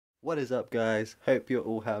What is up, guys? Hope you're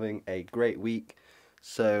all having a great week.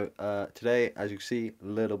 Today, as you see, a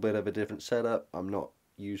little bit of a different setup. I'm not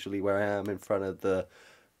usually where I am in front of the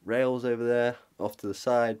rails over there off to the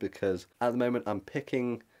side because at the moment I'm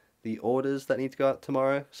picking the orders that need to go out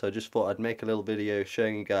tomorrow. So I just thought I'd make a little video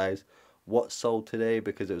showing you guys what sold today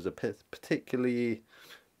because it was a particularly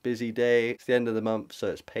busy day. It's the end of the month, so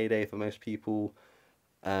it's payday for most people,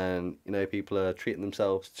 and people are treating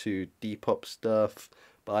themselves to Depop stuff,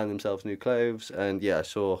 buying themselves new clothes. And yeah, I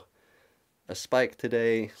saw a spike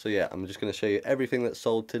today, so yeah, I'm just going to show you everything that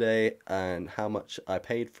sold today and how much I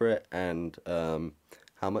paid for it and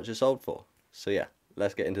how much it sold for. So yeah,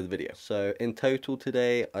 let's get into the video. So in total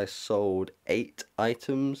today I sold 8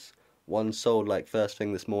 items. One sold like first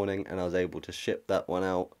thing this morning and I was able to ship that one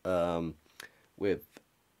out with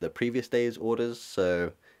the previous day's orders.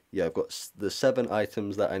 So yeah, I've got the 7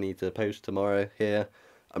 items that I need to post tomorrow here.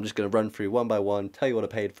 I'm just going to run through one by one, tell you what I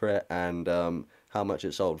paid for it, and how much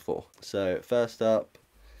it sold for. So first up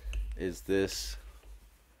is this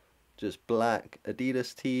just black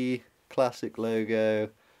Adidas tee, classic logo,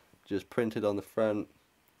 just printed on the front.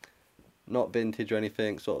 Not vintage or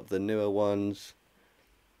anything, sort of the newer ones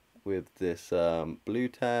with this blue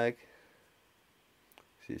tag.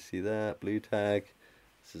 So you see that, blue tag.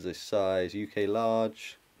 This is a size UK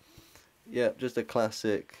large. Yeah, just a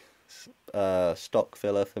classic stock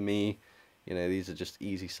filler for me. You know, these are just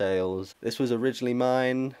easy sales. This was originally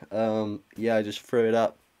mine. Yeah, I just threw it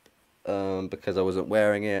up because I wasn't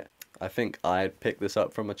wearing it. I think I picked this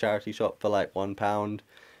up from a charity shop for like £1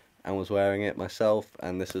 and was wearing it myself,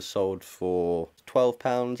 and this is sold for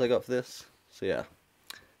 £12 I got for this. So yeah,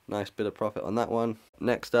 nice bit of profit on that one.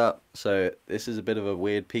 Next up, so this is a bit of a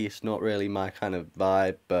weird piece, not really my kind of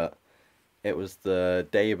vibe, but it was the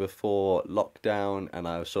day before lockdown and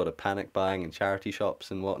I was sort of panic buying in charity shops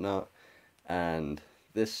and whatnot, and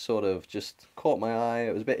this sort of just caught my eye.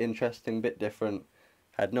 It was a bit interesting, a bit different.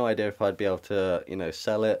 Had no idea if I'd be able to,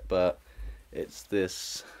 sell it, but it's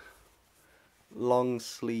this long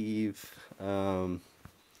sleeve, sort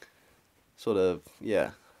of, yeah,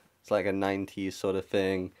 it's like a 90s sort of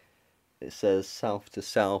thing. It says South to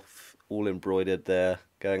South, all embroidered there,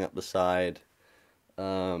 going up the side.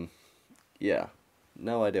 Yeah,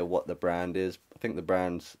 no idea what the brand is. I think the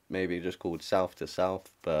brand's maybe just called South to South,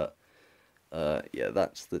 but yeah,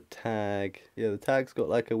 that's the tag. Yeah, the tag's got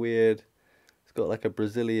like a weird, it's got like a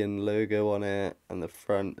Brazilian logo on it, and the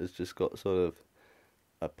front has just got sort of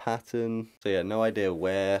a pattern. So yeah, no idea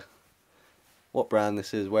what brand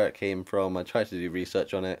this is, where it came from. I tried to do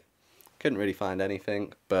research on it, couldn't really find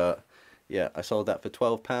anything, but yeah, I sold that for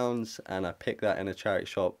 £12 and I picked that in a charity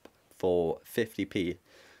shop for 50p.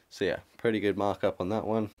 So yeah, pretty good markup on that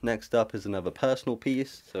one. Next up is another personal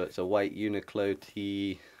piece. So it's a white Uniqlo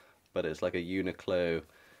tee, but it's like a Uniqlo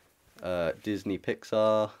Disney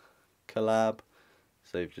Pixar collab.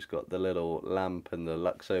 So you've just got the little lamp and the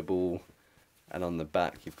Luxo ball, and on the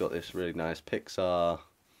back you've got this really nice Pixar.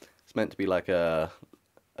 It's meant to be like an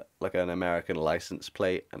American license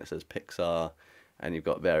plate, and it says Pixar, and you've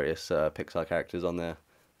got various Pixar characters on there.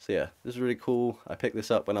 So yeah, this is really cool. I picked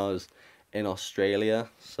this up when I was in Australia,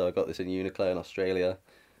 so I got this in Uniqlo in Australia.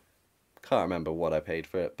 Can't remember what I paid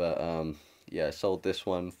for it, but yeah, I sold this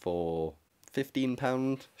one for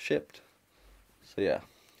 £15 shipped. So yeah,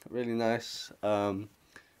 really nice.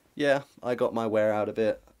 Yeah, I got my wear out of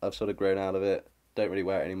it. I've sort of grown out of it. Don't really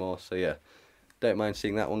wear it anymore, so yeah, don't mind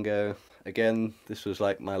seeing that one go. Again, this was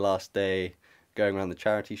like my last day going around the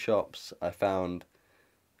charity shops. I found,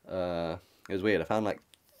 it was weird, I found like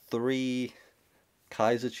 3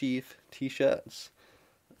 Kaiser Chief t-shirts.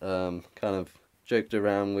 Kind of joked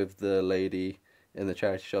around with the lady in the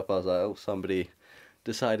charity shop. I was like, oh, somebody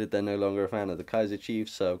decided they're no longer a fan of the Kaiser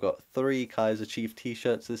Chiefs. So I've got 3 Kaiser Chief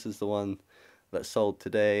t-shirts. This is the one that sold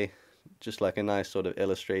today. Just like a nice sort of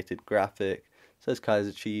illustrated graphic. It says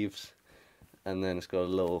Kaiser Chiefs, and then it's got a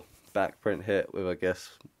little back print hit with, I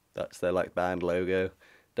guess that's their like band logo.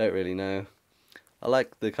 Don't really know. I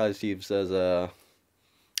like the Kaiser Chiefs as I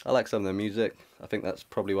like some of their music. I think that's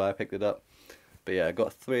probably why I picked it up. But yeah, I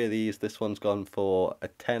got 3 of these. This one's gone for a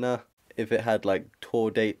tenner. If it had like tour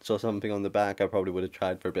dates or something on the back, I probably would have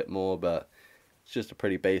tried for a bit more, but it's just a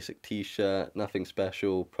pretty basic t-shirt, nothing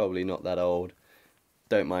special, probably not that old.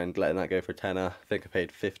 Don't mind letting that go for a tenner. I think I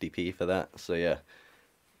paid 50p for that, so yeah,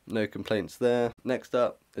 no complaints there. Next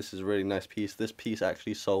up, this is a really nice piece. This piece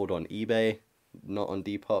actually sold on eBay, not on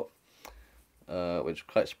Depop, which is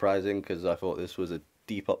quite surprising because I thought this was a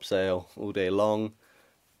Depop sale all day long.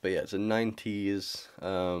 But yeah, it's a 90s,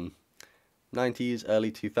 early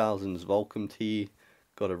 2000s Volcom tee.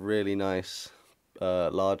 Got a really nice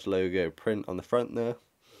large logo print on the front there.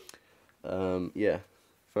 Yeah,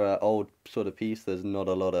 for an old sort of piece, there's not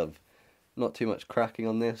too much cracking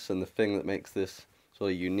on this, and the thing that makes this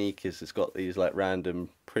sort of unique is it's got these like random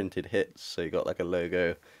printed hits. So you got like a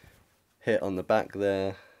logo hit on the back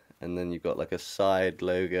there, and then you've got like a side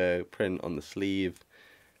logo print on the sleeve,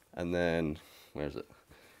 and then where is it?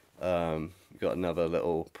 You've got another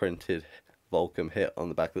little printed Volcom hit on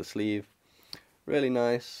the back of the sleeve. Really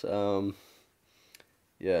nice. Yeah,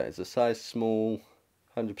 it's a size small,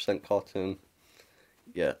 100% cotton.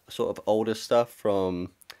 Yeah, sort of older stuff from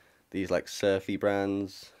these like surfy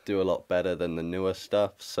brands do a lot better than the newer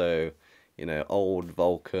stuff. So, you know, old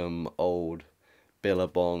Volcom, old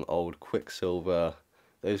Billabong, old Quicksilver,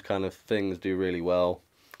 those kind of things do really well.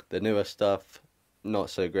 The newer stuff, not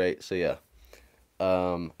so great. So yeah,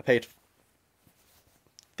 I paid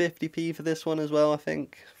 50p for this one as well, I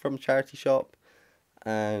think, from a charity shop,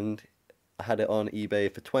 and I had it on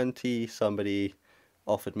eBay for 20. Somebody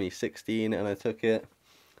offered me 16 and I took it.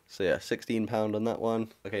 So yeah, £16 on that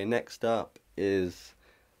one. Okay, next up is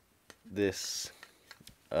this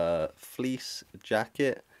fleece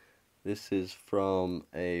jacket. This is from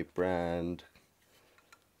a brand.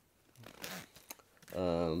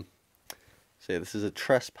 So yeah, this is a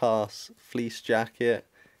Trespass fleece jacket.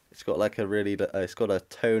 It's got like it's got a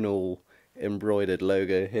tonal embroidered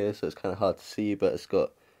logo here, so it's kind of hard to see, but it's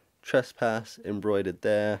got Trespass embroidered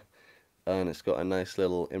there, and it's got a nice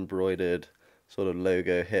little embroidered sort of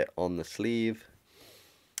logo hit on the sleeve.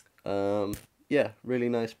 Yeah, really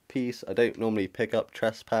nice piece. I don't normally pick up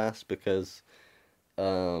Trespass because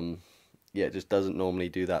yeah, it just doesn't normally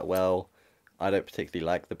do that well. I don't particularly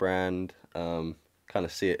like the brand. Kind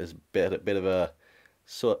of see it as a bit of a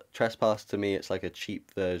Trespass. To me, it's like a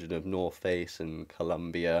cheap version of North Face and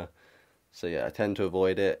Columbia. So yeah, I tend to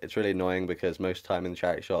avoid it. It's really annoying because most time in the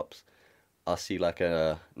charity shops, I'll see like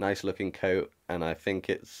a nice looking coat and I think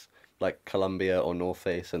it's like Columbia or North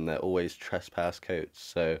Face, and they're always Trespass coats.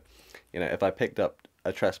 So, you know, if I picked up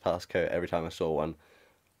a Trespass coat every time I saw one,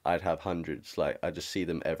 I'd have hundreds. Like, I just see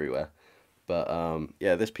them everywhere. But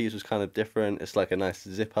yeah, this piece was kind of different. It's like a nice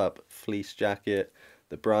zip up fleece jacket.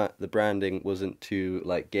 The branding wasn't too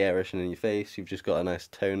like garish and in your face. You've just got a nice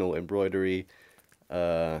tonal embroidery,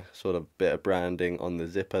 sort of bit of branding on the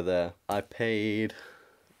zipper there. I paid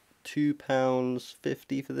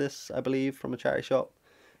 £2.50 for this, I believe, from a charity shop,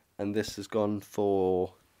 and this has gone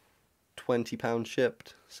for £20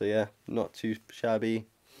 shipped. So yeah, not too shabby.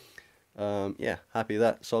 Yeah, happy with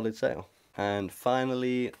that, solid sale. And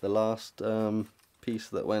finally, the last piece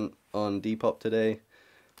that went on Depop today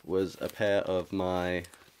was a pair of my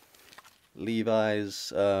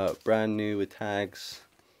Levi's brand new with tags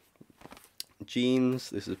jeans.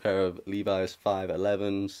 This is a pair of Levi's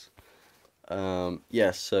 511s.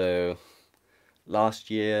 Yeah, so last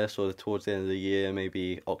year, sort of towards the end of the year,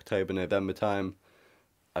 maybe October, November time,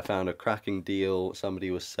 I found a cracking deal. Somebody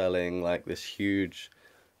was selling like this huge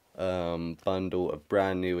bundle of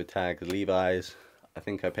brand new with tags Levi's. I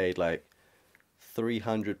think I paid like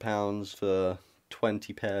 £300 for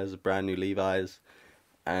 20 pairs of brand new Levi's,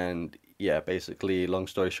 and yeah, basically, long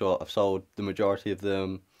story short, I've sold the majority of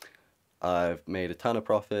them. I've made a ton of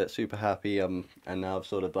profit, super happy, and now I've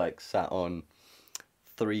sort of like sat on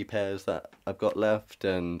 3 pairs that I've got left,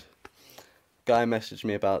 and guy messaged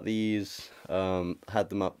me about these, had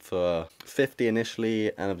them up for 50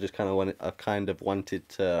 initially, and I've kind of wanted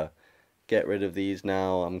to get rid of these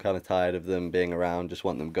now. I'm kind of tired of them being around, just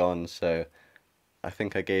want them gone. So I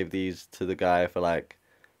think I gave these to the guy for like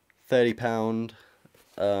 £30.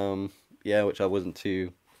 Yeah, which I wasn't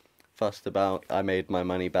too fussed about. I made my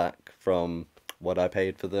money back from what I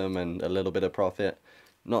paid for them and a little bit of profit.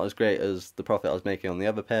 Not as great as the profit I was making on the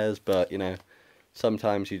other pairs, but you know,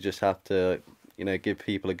 sometimes you just have to, you know, give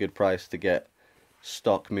people a good price to get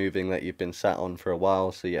stock moving that you've been sat on for a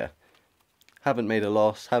while. So yeah, haven't made a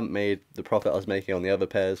loss, haven't made the profit I was making on the other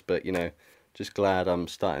pairs, but you know, just glad I'm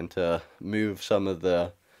starting to move some of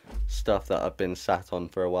the stuff that I've been sat on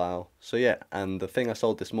for a while. So yeah, and the thing I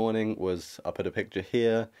sold this morning was, I put a picture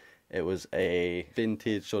here, it was a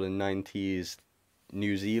vintage sort of 90s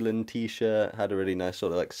New Zealand t-shirt, had a really nice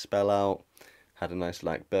sort of like spell out, had a nice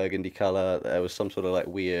like burgundy colour. There was some sort of like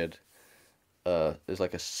weird, there's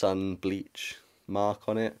like a sun bleach mark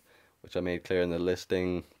on it, which I made clear in the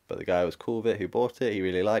listing, but the guy was cool with it who bought it, he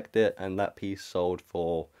really liked it, and that piece sold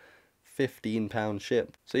for £15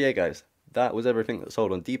 shipped. So yeah guys, that was everything that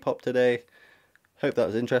sold on Depop today. Hope that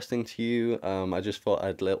was interesting to you. I just thought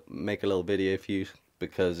I'd make a little video for you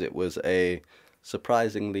because it was a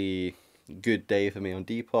surprisingly good day for me on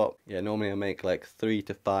Depop. Yeah, normally I make like 3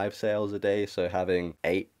 to 5 sales a day, so having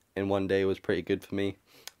 8 in one day was pretty good for me.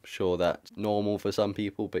 sure that's normal for some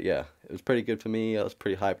people, but yeah, it was pretty good for me. I was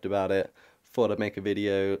pretty hyped about it. Thought I'd make a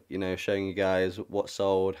video, you know, showing you guys what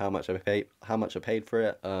sold, how much I paid for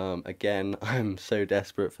it. Again, I'm so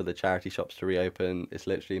desperate for the charity shops to reopen. It's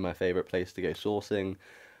literally my favorite place to go sourcing.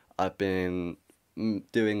 I've been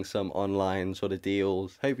doing some online sort of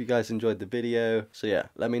deals. Hope you guys enjoyed the video. So yeah,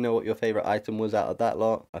 let me know what your favorite item was out of that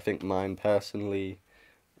lot. I think mine personally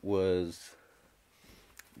was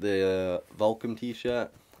the Volcom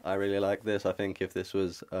t-shirt. I really like this. I think if this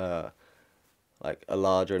was like a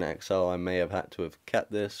larger an XL, I may have had to have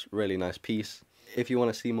kept this. Really nice piece. If you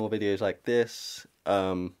want to see more videos like this,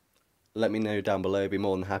 let me know down below. Be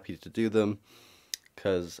more than happy to do them,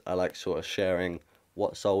 because I like sort of sharing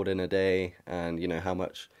what sold in a day, and you know how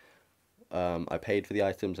much I paid for the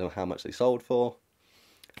items and how much they sold for.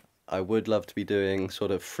 I would love to be doing sort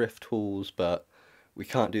of thrift hauls, but we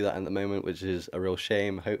can't do that at the moment, which is a real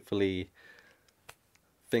shame. Hopefully,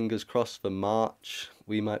 fingers crossed for March,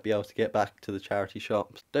 we might be able to get back to the charity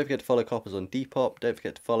shops. Don't forget to follow Coppers on Depop. Don't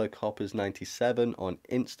forget to follow Coppers97 on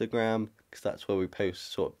Instagram, because that's where we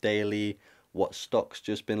post sort of daily what stock's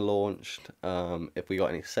just been launched, if we got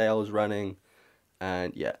any sales running,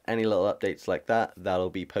 and yeah, any little updates like that, that'll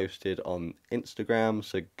be posted on Instagram,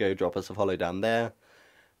 so go drop us a follow down there.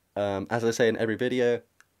 As I say in every video,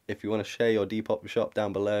 if you want to share your Depop shop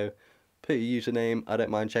down below, put your username. I don't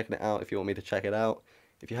mind checking it out if you want me to check it out.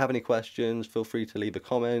 If you have any questions, feel free to leave a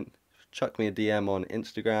comment. Chuck me a DM on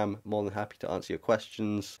Instagram. More than happy to answer your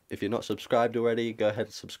questions. If you're not subscribed already, go ahead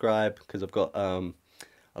and subscribe, because I've got a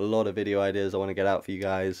lot of video ideas I want to get out for you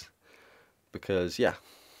guys. Because yeah,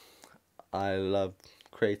 I love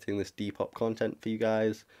creating this Depop content for you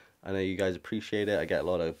guys. I know you guys appreciate it. I get a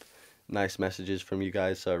lot of nice messages from you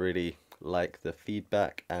guys, so I really like the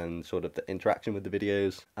feedback and sort of the interaction with the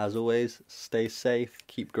videos. As always, stay safe,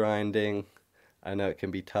 keep grinding. I know it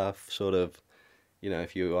can be tough, sort of, you know,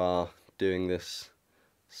 if you are doing this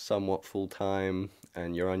somewhat full time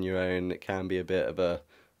and you're on your own, it can be a bit of a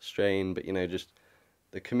strain, but you know, just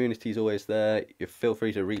the community's always there. You feel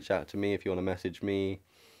free to reach out to me if you want to message me.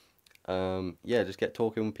 Yeah, just get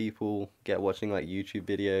talking with people, get watching like YouTube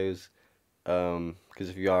videos, because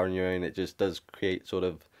if you are on your own, it just does create sort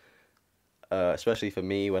of, especially for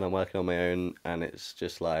me when I'm working on my own and it's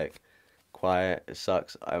just like quiet, it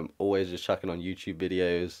sucks. I'm always just chucking on YouTube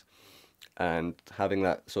videos, and having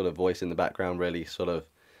that sort of voice in the background really sort of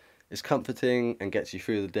is comforting and gets you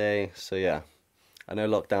through the day. So yeah, I know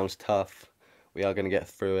lockdown's tough, we are going to get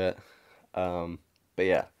through it, but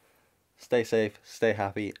yeah, stay safe, stay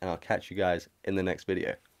happy, and I'll catch you guys in the next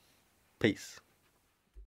video. Peace.